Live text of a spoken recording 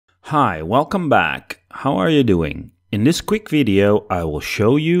Hi, welcome back. How are you doing? In this quick video, I will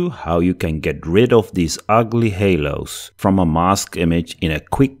show you how you can get rid of these ugly halos from a mask image in a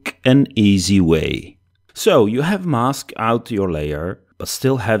quick and easy way. So you have masked out your layer, but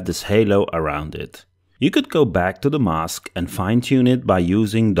still have this halo around it. You could go back to the mask and fine-tune it by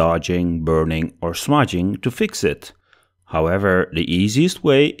using dodging, burning or smudging to fix it. However, the easiest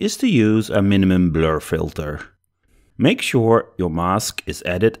way is to use a minimum blur filter. Make sure your mask is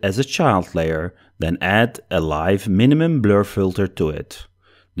added as a child layer, then add a live minimum blur filter to it.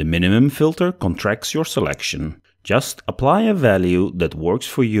 The minimum filter contracts your selection. Just apply a value that works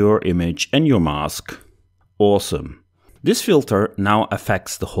for your image and your mask. Awesome! This filter now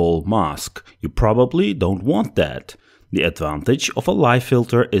affects the whole mask. You probably don't want that. The advantage of a live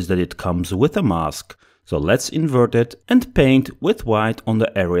filter is that it comes with a mask. So let's invert it and paint with white on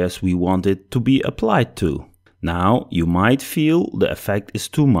the areas we want it to be applied to. Now you might feel the effect is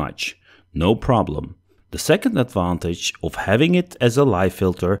too much. No problem. The second advantage of having it as a live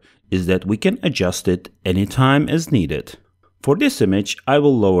filter is that we can adjust it anytime as needed. For this image I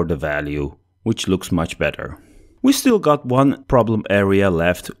will lower the value, which looks much better. We still got one problem area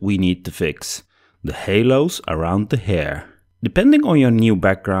left we need to fix. The halos around the hair. Depending on your new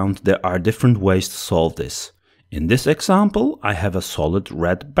background, there are different ways to solve this. In this example I have a solid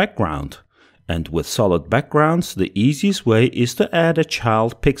red background. And with solid backgrounds, the easiest way is to add a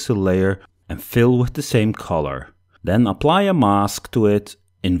child pixel layer and fill with the same color. Then apply a mask to it,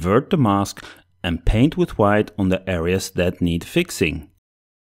 invert the mask and paint with white on the areas that need fixing.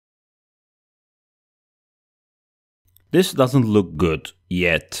 This doesn't look good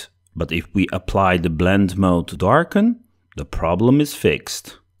yet, but if we apply the blend mode to darken, the problem is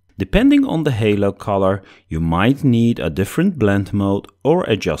fixed. Depending on the halo color, you might need a different blend mode or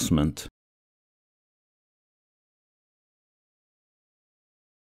adjustment.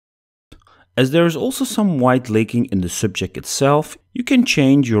 As there is also some white leaking in the subject itself, you can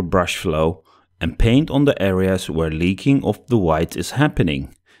change your brush flow and paint on the areas where leaking of the white is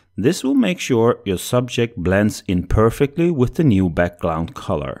happening. This will make sure your subject blends in perfectly with the new background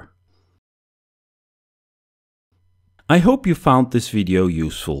color. I hope you found this video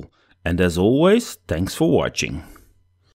useful, and as always, thanks for watching.